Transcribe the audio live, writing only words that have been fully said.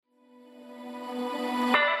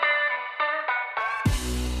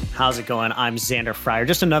How's it going? I'm Xander Fryer,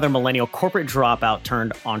 just another millennial corporate dropout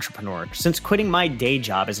turned entrepreneur. Since quitting my day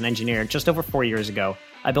job as an engineer just over 4 years ago,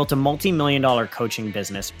 I built a multi-million-dollar coaching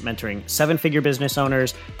business, mentoring seven-figure business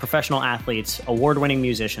owners, professional athletes, award-winning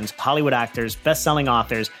musicians, Hollywood actors, best-selling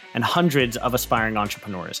authors, and hundreds of aspiring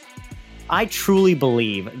entrepreneurs. I truly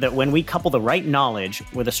believe that when we couple the right knowledge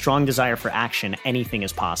with a strong desire for action, anything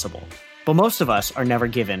is possible. But most of us are never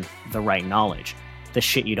given the right knowledge, the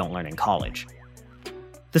shit you don't learn in college.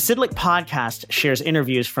 The Sidlick podcast shares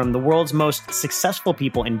interviews from the world's most successful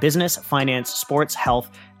people in business, finance, sports, health,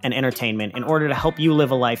 and entertainment in order to help you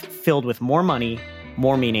live a life filled with more money,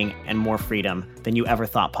 more meaning, and more freedom than you ever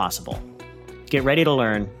thought possible. Get ready to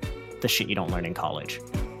learn the shit you don't learn in college.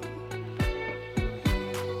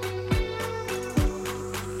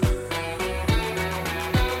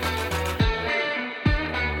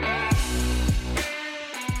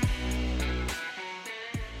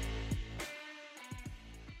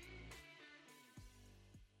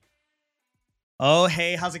 Oh,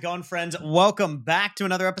 hey, how's it going, friends? Welcome back to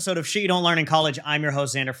another episode of Shit You Don't Learn in College. I'm your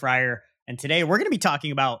host, Xander Fryer, and today we're going to be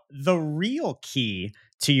talking about the real key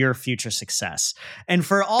to your future success. And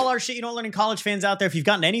for all our Shit You Don't Learn in College fans out there, if you've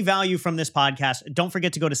gotten any value from this podcast, don't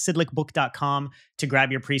forget to go to sidlickbook.com to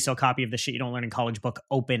grab your pre-sale copy of the Shit You Don't Learn in College book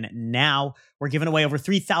open now. We're giving away over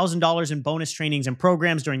 $3,000 in bonus trainings and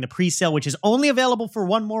programs during the pre-sale, which is only available for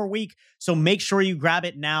one more week. So make sure you grab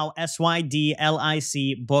it now,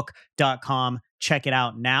 SYDLICbook.com. Check it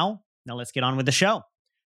out now. Now let's get on with the show.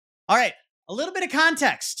 All right, a little bit of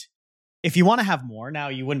context. If you want to have more, now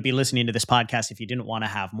you wouldn't be listening to this podcast if you didn't want to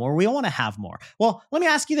have more. We all want to have more. Well, let me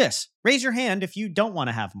ask you this. Raise your hand if you don't want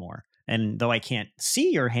to have more. And though I can't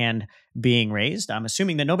see your hand being raised, I'm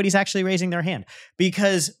assuming that nobody's actually raising their hand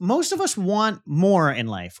because most of us want more in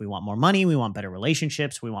life. We want more money. We want better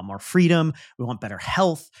relationships. We want more freedom. We want better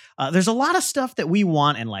health. There's a lot of stuff that we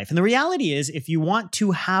want in life. And the reality is, if you want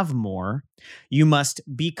to have more, you must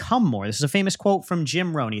become more. This is a famous quote from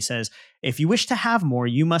Jim Rohn. He says, if you wish to have more,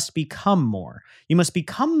 you must become more. You must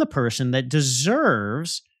become the person that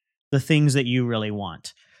deserves the things that you really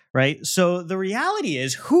want. Right? So the reality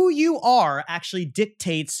is who you are actually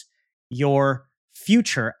dictates your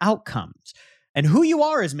future outcomes. And who you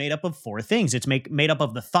are is made up of four things. It's made up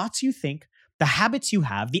of the thoughts you think, the habits you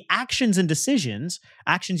have, the actions and decisions,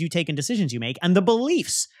 actions you take and decisions you make, and the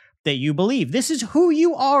beliefs that you believe. This is who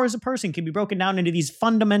you are as a person, can be broken down into these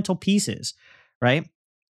fundamental pieces, right?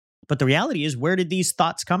 But the reality is, where did these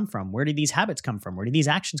thoughts come from? Where did these habits come from? Where did these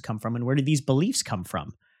actions come from? And where did these beliefs come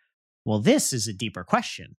from? Well, this is a deeper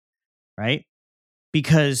question. Right?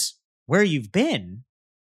 Because where you've been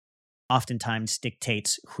oftentimes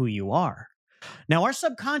dictates who you are. Now, our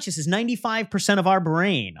subconscious is 95% of our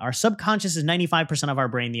brain. Our subconscious is 95% of our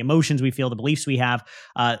brain. The emotions we feel, the beliefs we have,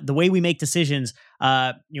 the way we make decisions.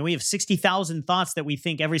 We have 60,000 thoughts that we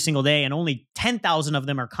think every single day, and only 10,000 of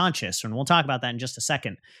them are conscious. And we'll talk about that in just a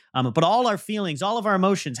second. But all our feelings, all of our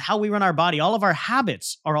emotions, how we run our body, all of our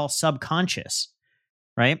habits are all subconscious,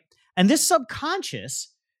 right? And this subconscious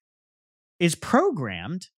is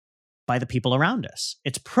programmed by the people around us.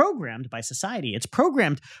 It's programmed by society. It's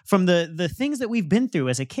programmed from the things that we've been through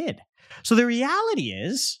as a kid. So the reality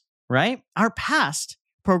is, right, our past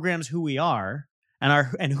programs who we are,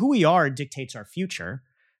 and who we are dictates our future.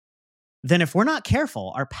 Then if we're not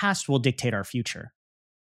careful, our past will dictate our future.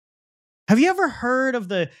 Have you ever heard of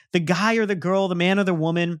the guy or the girl, the man or the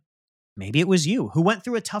woman? Maybe it was you who went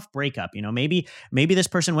through a tough breakup. Maybe this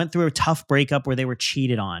person went through a tough breakup where they were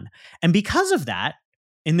cheated on. And because of that,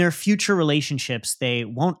 in their future relationships, they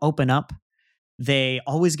won't open up. They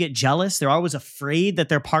always get jealous. They're always afraid that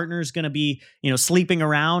their partner is going to be, sleeping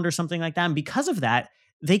around or something like that. And because of that,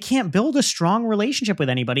 they can't build a strong relationship with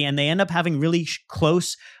anybody, and they end up having really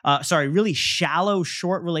shallow,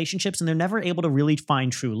 short relationships, and they're never able to really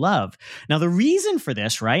find true love. Now, the reason for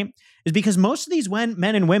this, right, is because most of these men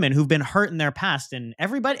and women who've been hurt in their past, and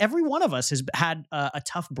every one of us has had a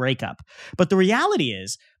tough breakup. But the reality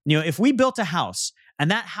is, if we built a house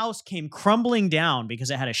and that house came crumbling down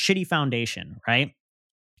because it had a shitty foundation, right?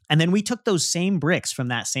 And then we took those same bricks from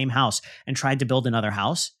that same house and tried to build another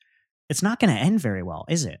house, it's not going to end very well,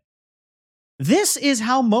 is it? This is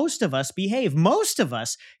how most of us behave. Most of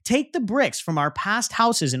us take the bricks from our past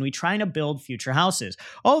houses and we try to build future houses.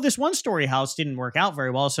 Oh, this one-story house didn't work out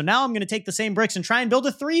very well, so now I'm going to take the same bricks and try and build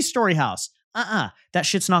a 3-story house. That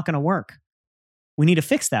shit's not going to work. We need to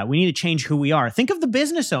fix that. We need to change who we are. Think of the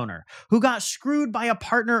business owner who got screwed by a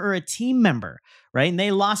partner or a team member, right? And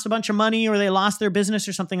they lost a bunch of money or they lost their business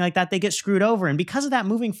or something like that. They get screwed over. And because of that,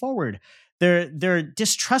 moving forward, They're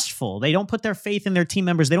distrustful. They don't put their faith in their team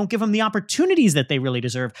members. They don't give them the opportunities that they really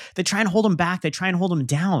deserve. They try and hold them back. They try and hold them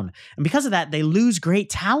down. And because of that, they lose great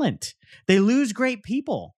talent. They lose great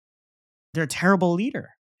people. They're a terrible leader.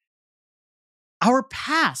 Our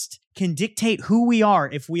past can dictate who we are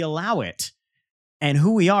if we allow it, and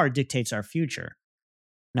who we are dictates our future.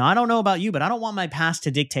 Now, I don't know about you, but I don't want my past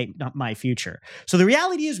to dictate my future. So the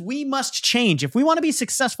reality is we must change. If we want to be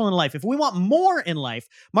successful in life, if we want more in life,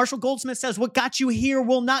 Marshall Goldsmith says, what got you here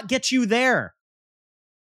will not get you there.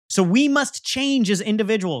 So we must change as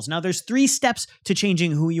individuals. Now, there's 3 steps to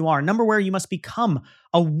changing who you are. Number one, you must become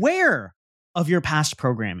aware of your past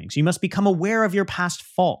programmings. You must become aware of your past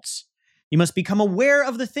faults. You must become aware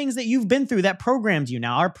of the things that you've been through that programmed you.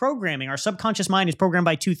 Now, our programming, our subconscious mind is programmed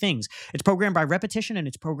by 2 things. It's programmed by repetition and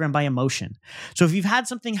it's programmed by emotion. So if you've had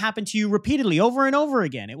something happen to you repeatedly over and over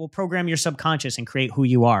again, it will program your subconscious and create who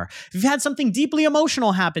you are. If you've had something deeply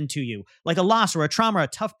emotional happen to you, like a loss or a trauma or a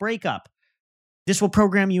tough breakup, this will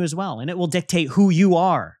program you as well, and it will dictate who you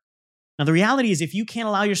are. Now, the reality is if you can't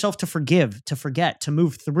allow yourself to forgive, to forget, to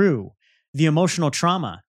move through the emotional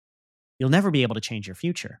trauma, you'll never be able to change your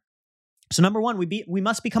future. So number one, we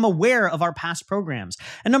must become aware of our past programs.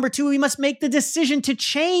 And number 2, we must make the decision to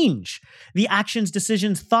change the actions,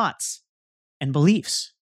 decisions, thoughts, and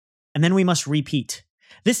beliefs. And then we must repeat.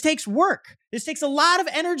 This takes work. This takes a lot of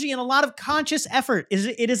energy and a lot of conscious effort.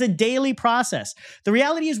 It is a daily process. The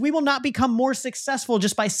reality is we will not become more successful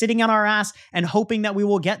just by sitting on our ass and hoping that we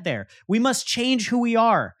will get there. We must change who we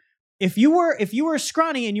are. If you were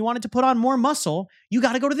scrawny and you wanted to put on more muscle, you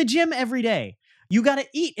got to go to the gym every day. You got to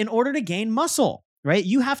eat in order to gain muscle, right?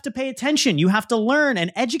 You have to pay attention. You have to learn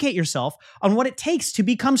and educate yourself on what it takes to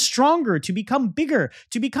become stronger, to become bigger,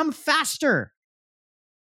 to become faster.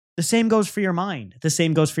 The same goes for your mind. The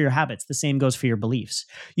same goes for your habits. The same goes for your beliefs.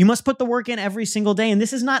 You must put the work in every single day, and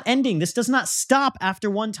this is not ending. This does not stop after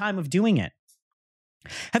one time of doing it.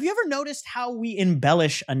 Have you ever noticed how we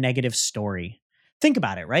embellish a negative story? Think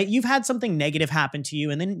about it, right? You've had something negative happen to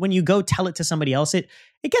you, and then when you go tell it to somebody else, it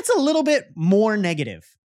gets a little bit more negative,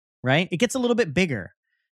 right? It gets a little bit bigger.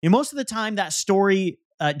 And most of the time, that story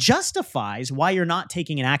justifies why you're not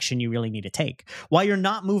taking an action you really need to take, why you're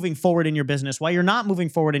not moving forward in your business, why you're not moving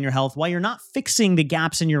forward in your health, why you're not fixing the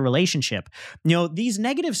gaps in your relationship. You know, these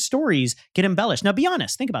negative stories get embellished. Now, be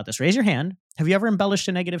honest. Think about this. Raise your hand. Have you ever embellished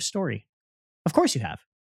a negative story? Of course you have.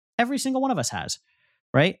 Every single one of us has.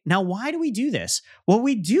 Right? Now, why do we do this? Well,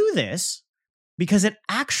 we do this because it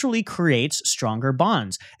actually creates stronger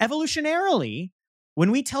bonds. Evolutionarily,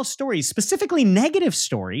 when we tell stories, specifically negative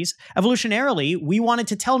stories, evolutionarily, we wanted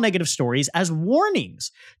to tell negative stories as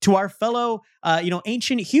warnings to our fellow,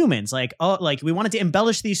 ancient humans. Like we wanted to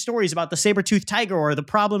embellish these stories about the saber-toothed tiger or the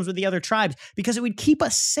problems with the other tribes because it would keep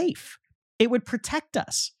us safe. It would protect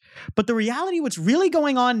us. But the reality, what's really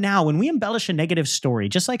going on now, when we embellish a negative story,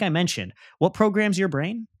 just like I mentioned, what programs your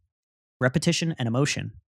brain? Repetition and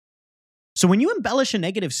emotion. So when you embellish a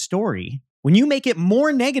negative story, when you make it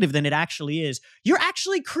more negative than it actually is, you're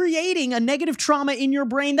actually creating a negative trauma in your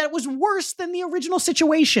brain that was worse than the original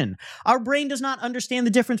situation. Our brain does not understand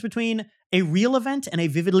the difference between a real event and a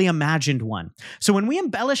vividly imagined one. So when we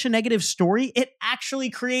embellish a negative story, it actually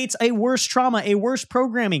creates a worse trauma, a worse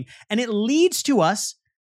programming, and it leads to us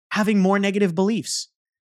having more negative beliefs,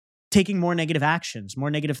 taking more negative actions,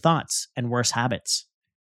 more negative thoughts, and worse habits.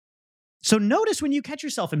 So notice when you catch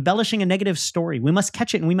yourself embellishing a negative story, we must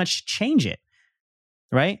catch it and we must change it,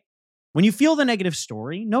 right? When you feel the negative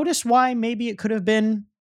story, notice why maybe it could have been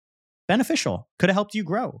beneficial, could have helped you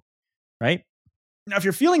grow, right? Now, if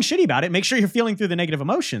you're feeling shitty about it, make sure you're feeling through the negative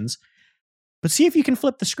emotions, but see if you can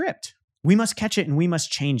flip the script. We must catch it and we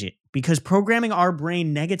must change it because programming our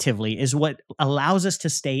brain negatively is what allows us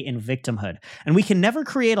to stay in victimhood. And we can never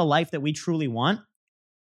create a life that we truly want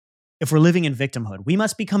if we're living in victimhood. We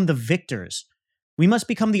must become the victors. We must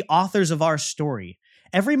become the authors of our story.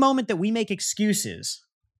 Every moment that we make excuses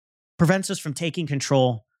prevents us from taking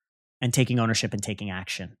control and taking ownership and taking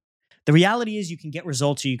action. The reality is you can get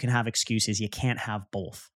results or you can have excuses. You can't have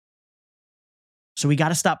both. So we got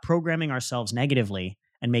to stop programming ourselves negatively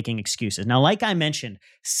and making excuses. Now, like I mentioned,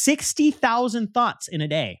 60,000 thoughts in a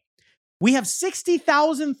day. We have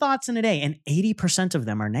 60,000 thoughts in a day, and 80% of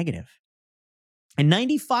them are negative. And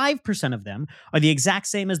 95% of them are the exact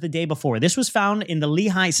same as the day before. This was found in the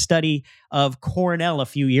Lehigh study of Cornell a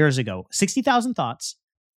few years ago. 60,000 thoughts,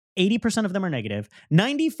 80% of them are negative.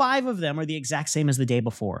 95 of them are the exact same as the day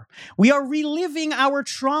before. We are reliving our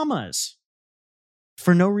traumas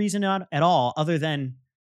for no reason at all other than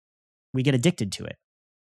we get addicted to it.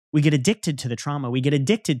 We get addicted to the trauma. We get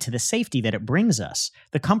addicted to the safety that it brings us,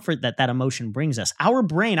 the comfort that that emotion brings us. Our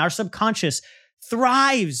brain, our subconscious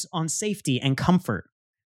thrives on safety and comfort.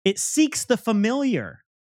 It seeks the familiar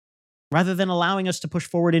rather than allowing us to push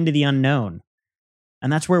forward into the unknown.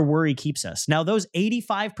 And that's where worry keeps us. Now, those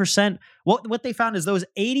 85%, what they found is those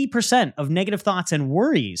 80% of negative thoughts and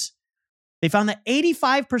worries, they found that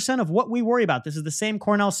 85% of what we worry about, this is the same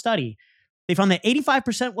Cornell study, they found that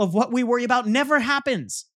 85% of what we worry about never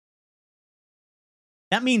happens.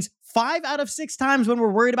 That means 5 out of 6 times when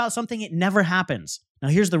we're worried about something, it never happens. Now,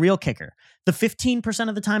 here's the real kicker. The 15%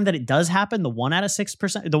 of the time that it does happen, the 1 out of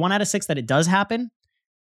 6% that it does happen,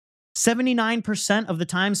 79% of the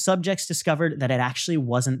time subjects discovered that it actually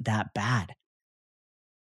wasn't that bad.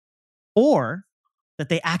 Or that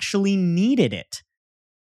they actually needed it.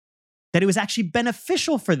 That it was actually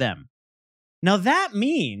beneficial for them. Now, that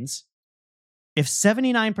means if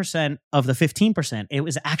 79% of the 15%, it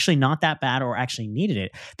was actually not that bad or actually needed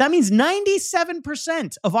it, that means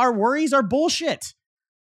 97% of our worries are bullshit.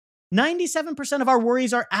 97% of our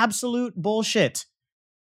worries are absolute bullshit.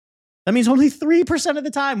 That means only 3% of the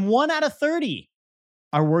time, 1 out of 30,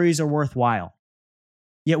 our worries are worthwhile.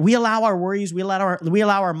 Yet we allow our worries, we allow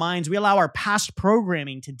our minds, we allow our past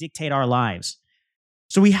programming to dictate our lives.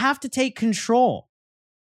 So we have to take control.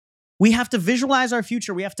 We have to visualize our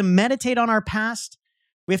future. We have to meditate on our past.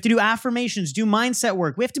 We have to do affirmations, do mindset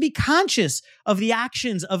work. We have to be conscious of the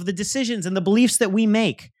actions, of the decisions, and the beliefs that we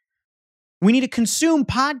make. We need to consume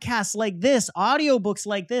podcasts like this, audiobooks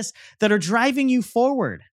like this that are driving you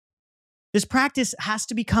forward. This practice has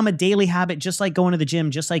to become a daily habit, just like going to the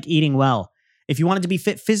gym, just like eating well. If you wanted to be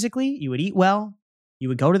fit physically, you would eat well, you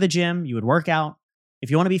would go to the gym, you would work out. If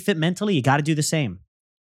you want to be fit mentally, you got to do the same.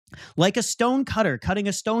 Like a stone cutter cutting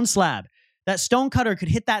a stone slab. That stone cutter could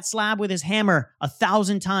hit that slab with his hammer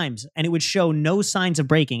 1,000 times and it would show no signs of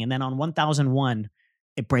breaking. And then on 1001,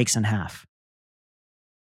 it breaks in half.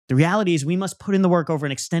 The reality is we must put in the work over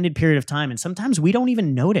an extended period of time. And sometimes we don't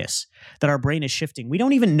even notice that our brain is shifting. We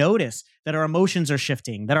don't even notice that our emotions are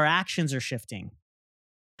shifting, that our actions are shifting.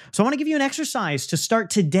 So I want to give you an exercise to start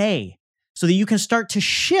today so that you can start to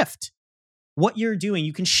shift what you're doing.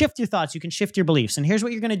 You can shift your thoughts. You can shift your beliefs. And here's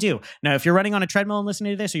what you're going to do. Now, if you're running on a treadmill and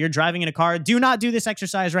listening to this, or you're driving in a car, do not do this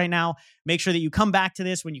exercise right now. Make sure that you come back to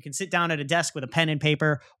this when you can sit down at a desk with a pen and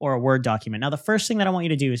paper or a Word document. Now, the first thing that I want you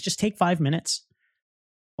to do is just take 5 minutes.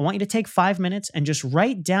 I want you to take 5 minutes and just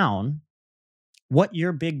write down what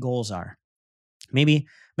your big goals are. Maybe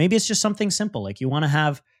it's just something simple. Like you want to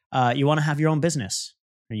have your own business,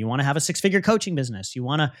 or you want to have a 6-figure coaching business. You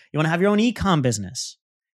want to have your own e-com business.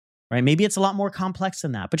 Right? Maybe it's a lot more complex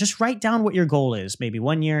than that, but just write down what your goal is. Maybe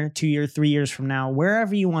 1 year, 2 years, 3 years from now,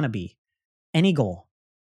 wherever you want to be, any goal.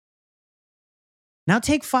 Now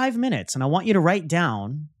take 5 minutes and I want you to write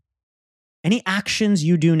down any actions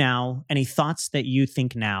you do now, any thoughts that you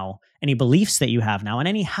think now, any beliefs that you have now, and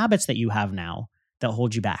any habits that you have now that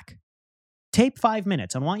hold you back. Take 5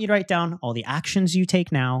 minutes. I want you to write down all the actions you take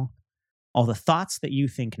now, all the thoughts that you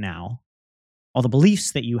think now, all the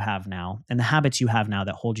beliefs that you have now, and the habits you have now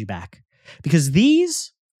that hold you back. Because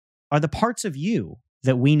these are the parts of you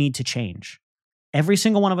that we need to change. Every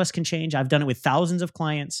single one of us can change. I've done it with thousands of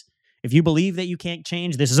clients. If you believe that you can't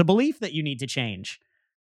change, this is a belief that you need to change,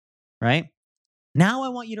 right? Now I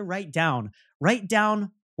want you to write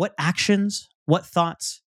down what actions, what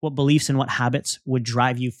thoughts, what beliefs, and what habits would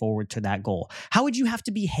drive you forward to that goal. How would you have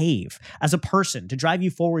to behave as a person to drive you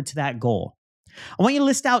forward to that goal? I want you to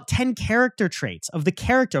list out 10 character traits of the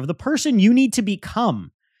character of the person you need to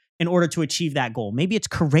become in order to achieve that goal. Maybe it's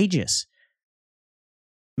courageous.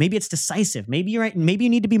 Maybe it's decisive. Maybe you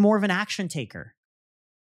need to be more of an action taker.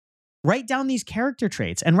 Write down these character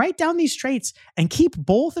traits and write down these traits and keep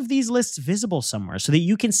both of these lists visible somewhere so that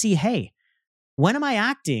you can see, hey, when am I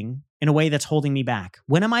acting in a way that's holding me back?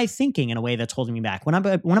 When am I thinking in a way that's holding me back? When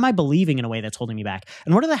am I believing in a way that's holding me back?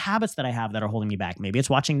 And what are the habits that I have that are holding me back? Maybe it's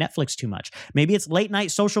watching Netflix too much. Maybe it's late night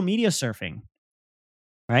social media surfing,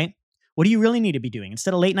 right? What do you really need to be doing?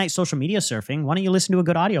 Instead of late night social media surfing, why don't you listen to a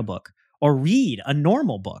good audiobook or read a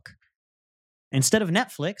normal book? Instead of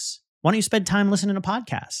Netflix, why don't you spend time listening to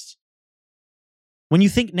podcasts? When you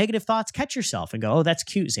think negative thoughts, catch yourself and go, oh, that's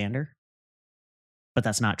cute, Xander. But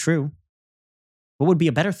that's not true. What would be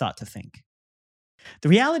a better thought to think? The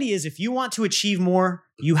reality is, if you want to achieve more,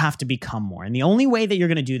 you have to become more. And the only way that you're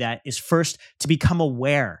going to do that is first to become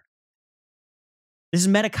aware. This is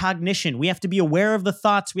metacognition. We have to be aware of the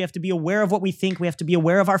thoughts. We have to be aware of what we think. We have to be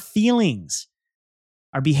aware of our feelings,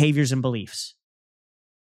 our behaviors and beliefs.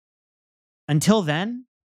 Until then,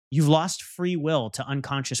 you've lost free will to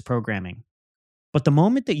unconscious programming. But the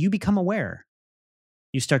moment that you become aware,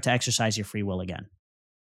 you start to exercise your free will again.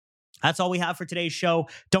 That's all we have for today's show.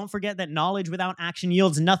 Don't forget that knowledge without action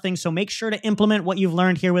yields nothing, so make sure to implement what you've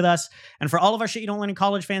learned here with us. And for all of our Shit You Don't Learn in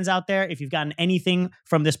College fans out there, if you've gotten anything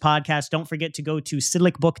from this podcast, don't forget to go to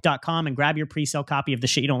sidlickbook.com and grab your pre-sale copy of the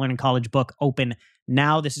Shit You Don't Learn in College book open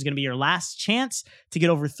now. This is going to be your last chance to get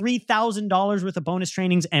over $3,000 worth of bonus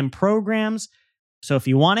trainings and programs. So if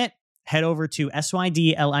you want it, head over to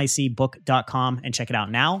sydlicbook.com and check it out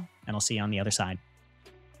now, and I'll see you on the other side.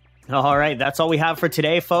 All right, that's all we have for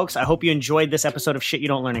today, folks. I hope you enjoyed this episode of Shit You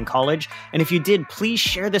Don't Learn in College. And if you did, please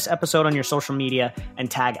share this episode on your social media and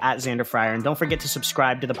tag @Xander Fryer. And don't forget to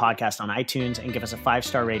subscribe to the podcast on iTunes and give us a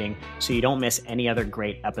 5-star rating so you don't miss any other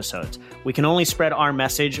great episodes. We can only spread our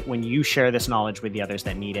message when you share this knowledge with the others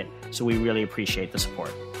that need it. So we really appreciate the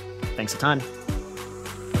support. Thanks a ton.